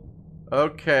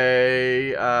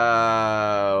 Okay.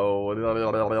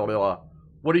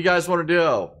 What do you guys want to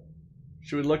do?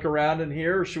 Should we look around in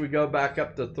here or should we go back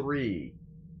up to 3?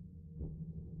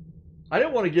 I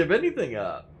didn't want to give anything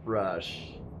up,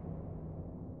 Rush.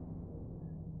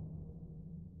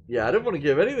 Yeah, I didn't want to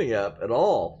give anything up at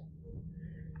all.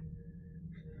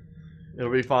 It'll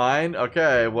be fine.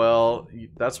 Okay, well,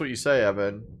 that's what you say,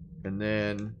 Evan. And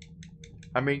then,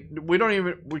 I mean, we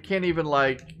can't even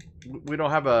like, we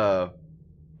don't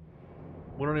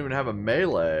even have a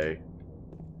melee.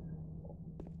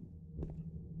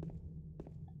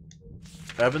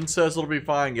 Evan says it'll be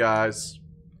fine, guys.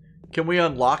 Can we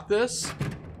unlock this?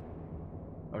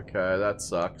 Okay, that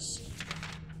sucks.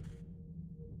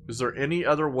 Is there any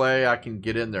other way I can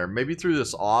get in there? Maybe through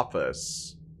this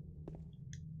office.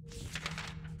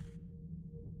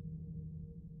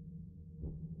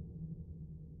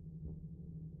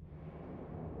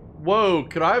 Whoa,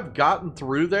 could I have gotten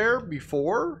through there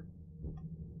before?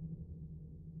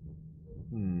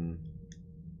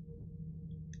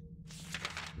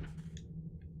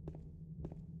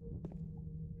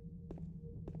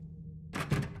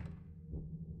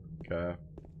 Okay.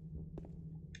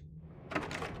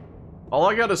 All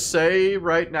I gotta say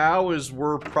right now is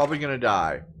we're probably gonna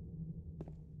die.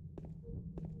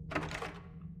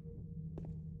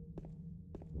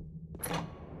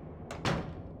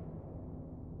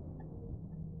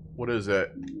 What is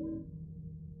it?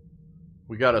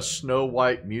 We got a Snow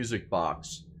White music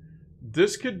box.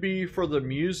 This could be for the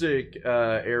music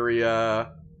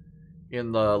area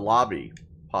in the lobby,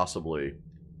 possibly.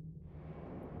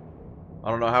 I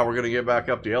don't know how we're going to get back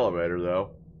up the elevator,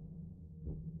 though.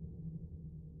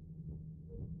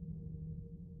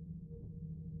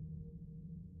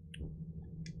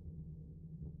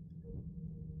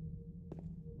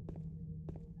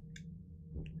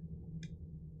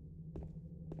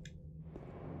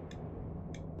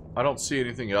 I don't see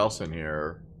anything else in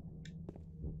here.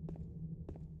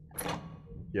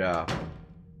 Yeah.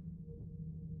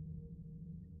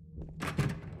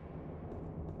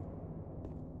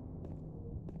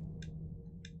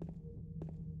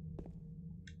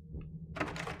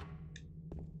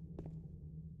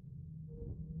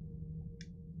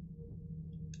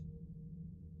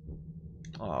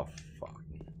 Oh, fuck.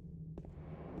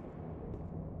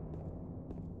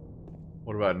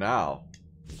 What about now?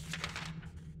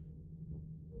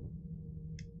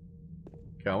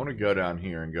 Okay, I want to go down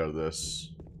here and go to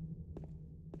this.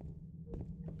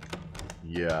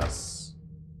 Yes.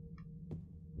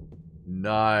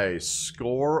 Nice.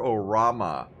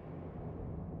 Score-O-Rama.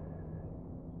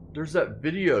 There's that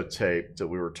videotape that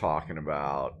we were talking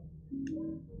about.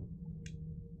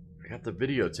 I got the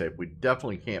videotape. We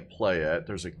definitely can't play it.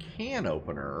 There's a can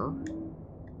opener.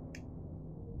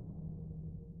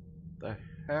 The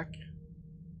heck?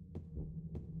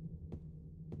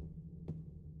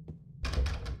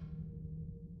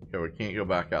 Okay, we can't go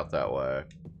back out that way.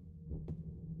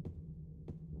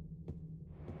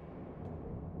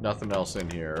 Nothing else in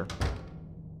here.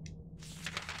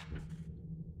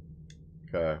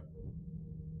 Okay.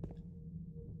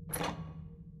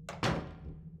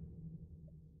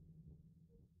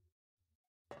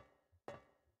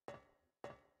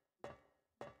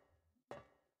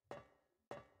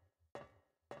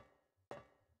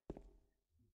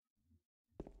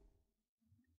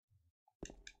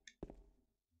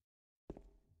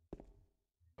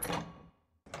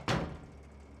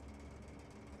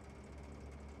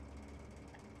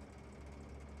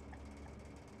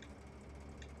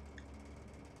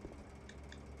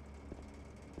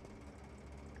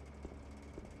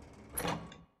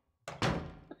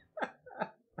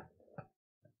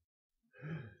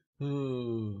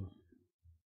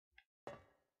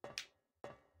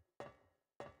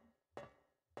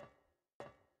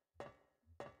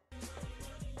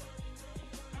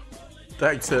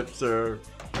 Thanks, hipster.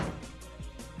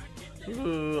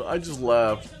 I just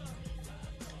left.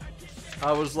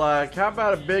 I was like, how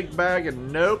about a big bag of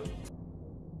nope?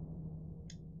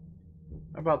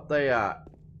 How about that?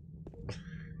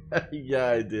 Yeah,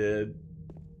 I did.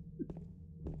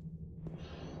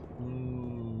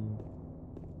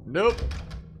 Nope.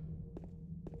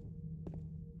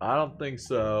 I don't think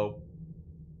so.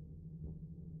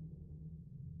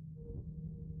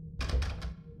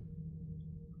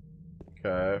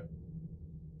 Okay.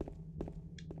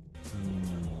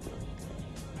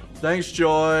 Thanks,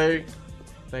 Joy.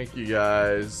 Thank you,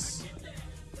 guys.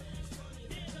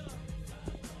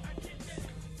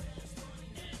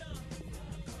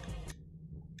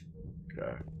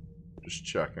 Okay. Just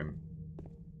checking.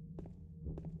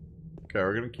 Okay,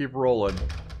 we're gonna keep rolling.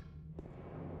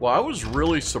 Well, I was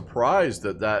really surprised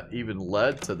that that even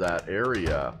led to that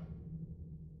area.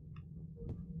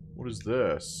 What is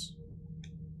this?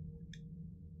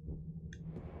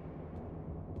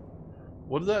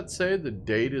 What did that say? The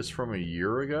date is from a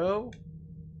year ago?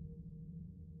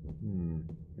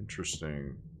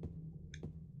 Interesting.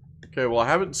 Okay, well, I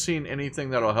haven't seen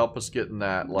anything that'll help us get in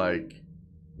that, like...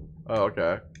 Oh,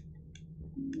 okay.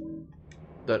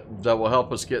 That will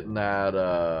help us get in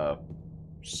that,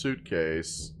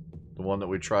 suitcase. The one that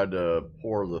we tried to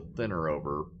pour the thinner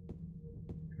over.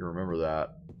 If you remember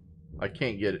that. I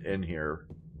can't get in here.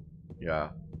 Yeah.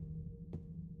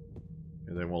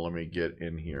 And they won't let me get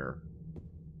in here.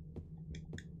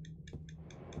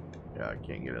 Yeah, I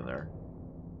can't get in there.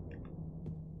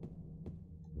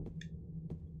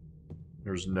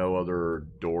 There's no other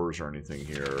doors or anything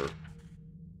here.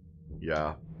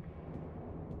 Yeah.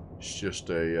 It's just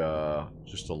a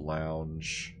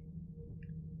lounge.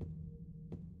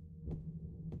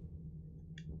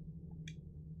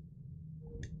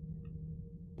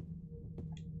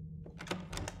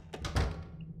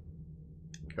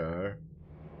 Okay.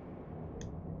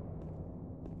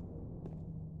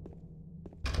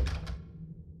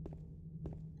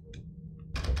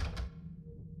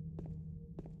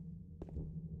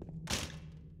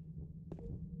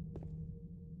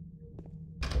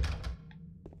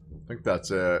 I think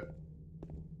that's it.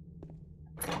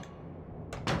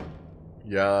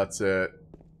 Yeah, that's it.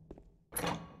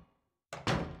 Okay,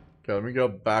 let me go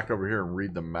back over here and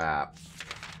read the map.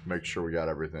 Make sure we got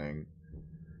everything.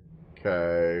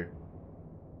 Okay.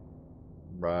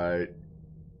 Right.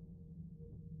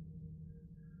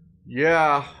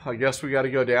 Yeah, I guess we got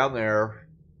to go down there.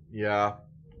 Yeah.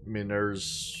 I mean,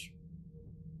 there's...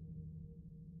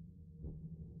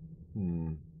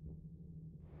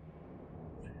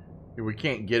 We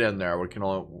can't get in there. We can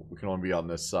only be on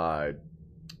this side.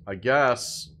 I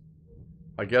guess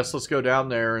let's go down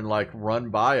there and like run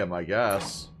by him, I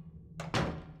guess.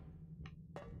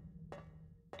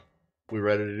 We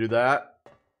ready to do that?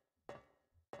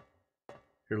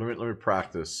 Here, let me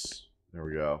practice. There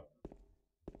we go.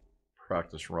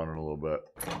 Practice running a little bit.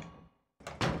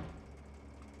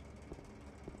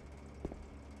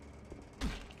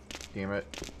 Damn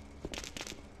it.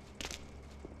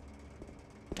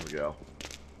 There we go.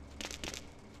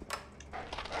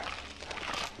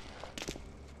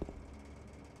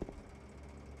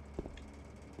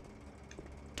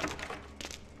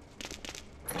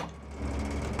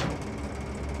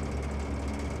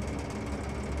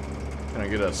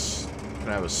 Can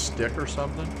I have a stick or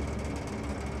something?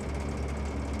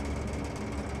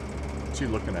 What's he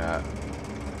looking at?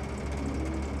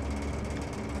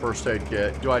 First aid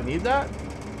kit. Do I need that?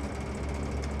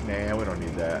 Nah, we don't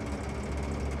need that.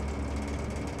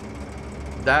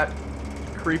 That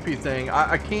creepy thing.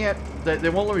 I can't... They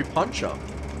won't let me punch them.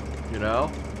 You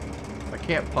know? I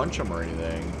can't punch them or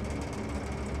anything.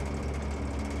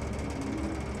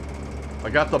 I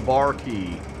got the bar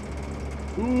key.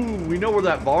 Ooh, we know where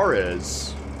that bar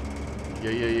is.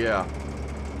 Yeah.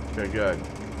 Okay, good.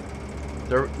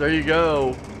 There you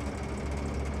go.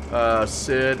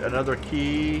 Sid, another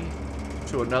key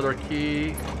to another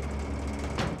key.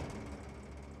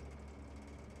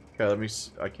 Okay, let me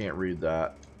see. I can't read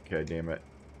that. Okay, damn it.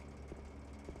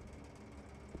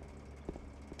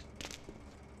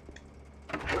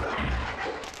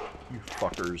 You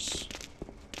fuckers.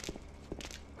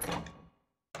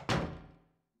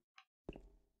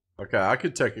 Okay, I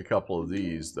could take a couple of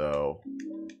these, though.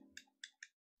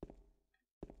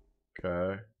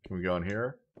 Okay. Can we go in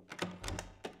here?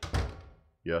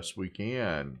 Yes, we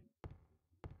can.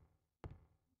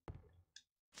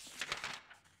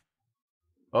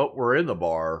 Oh, we're in the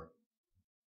bar.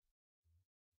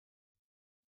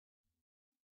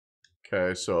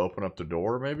 Okay, so open up the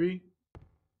door, maybe?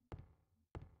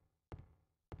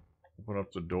 Open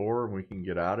up the door and we can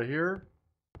get out of here.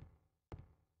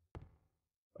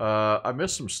 I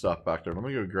missed some stuff back there. Let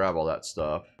me go grab all that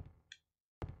stuff.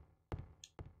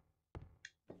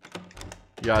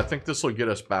 Yeah, I think this will get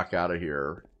us back out of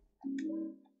here.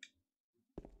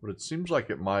 But it seems like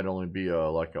it might only be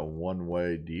like a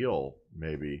one-way deal,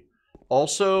 maybe.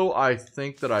 Also, I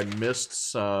think that I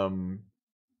missed some...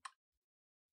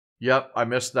 Yep, I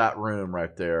missed that room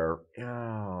right there.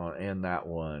 Oh, and that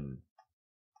one.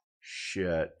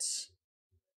 Shit.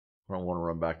 I don't want to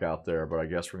run back out there, but I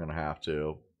guess we're going to have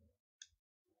to.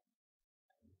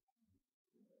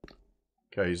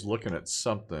 Okay, he's looking at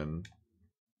something.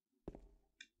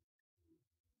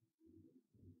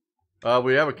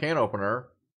 We have a can opener.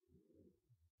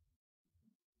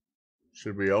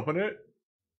 Should we open it?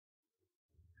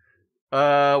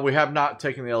 We have not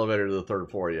taken the elevator to the third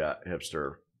floor yet,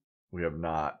 hipster. We have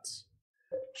not.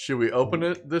 Should we open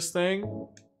it, this thing?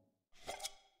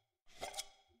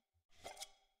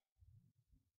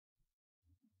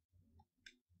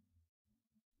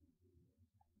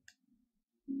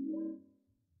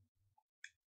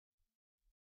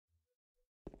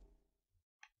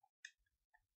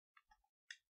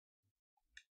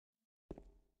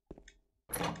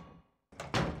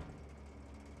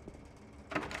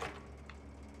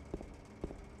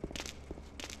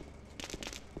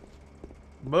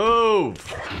 Move!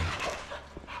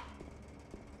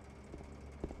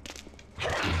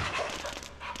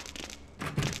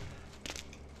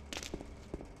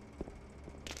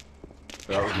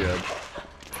 That was good.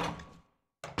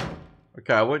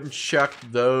 Okay, I wouldn't check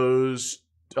those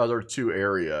other two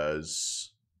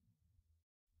areas.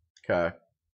 Okay.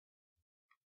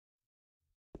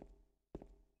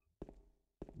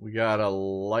 We got a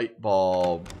light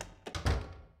bulb.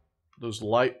 Those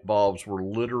light bulbs were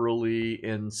literally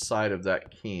inside of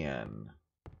that can.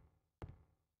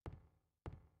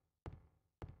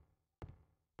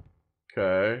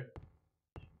 Okay.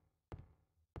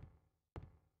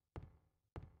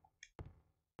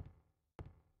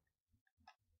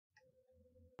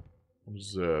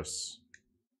 What's this?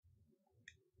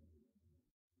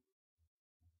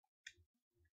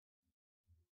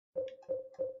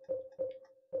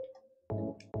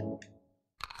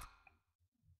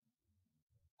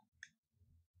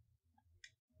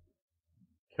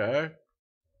 Okay.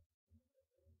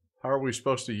 How are we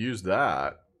supposed to use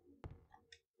that?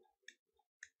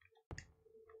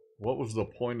 What was the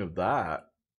point of that?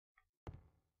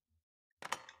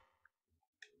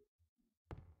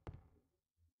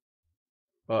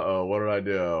 Uh-oh, what did I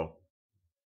do?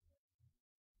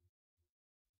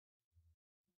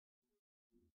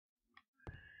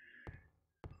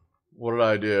 What did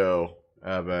I do,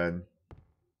 Evan?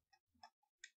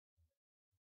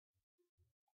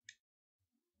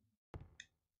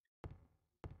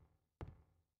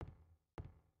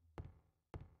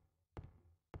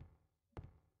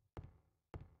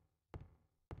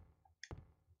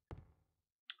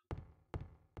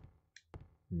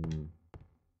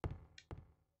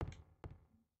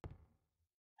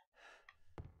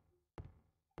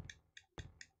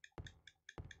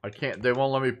 I can't, they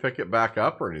won't let me pick it back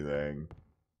up or anything.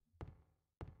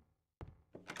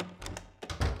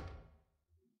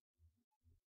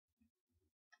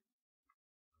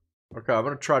 Okay, I'm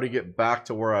gonna try to get back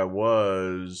to where I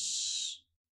was,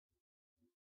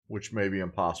 which may be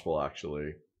impossible,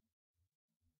 actually.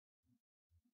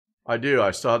 I do, I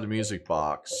still have the music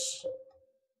box.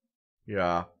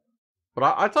 Yeah.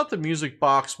 But I thought the music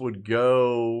box would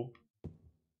go...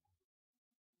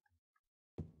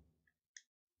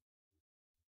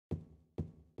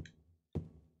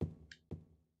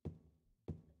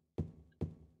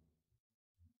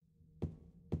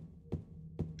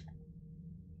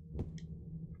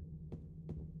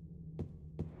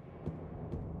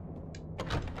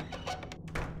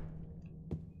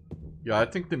 Yeah, I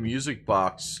think the music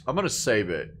box... I'm gonna save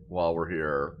it while we're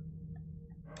here.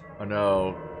 I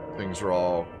know things are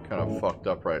all kind of fucked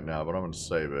up right now, but I'm gonna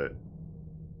save it.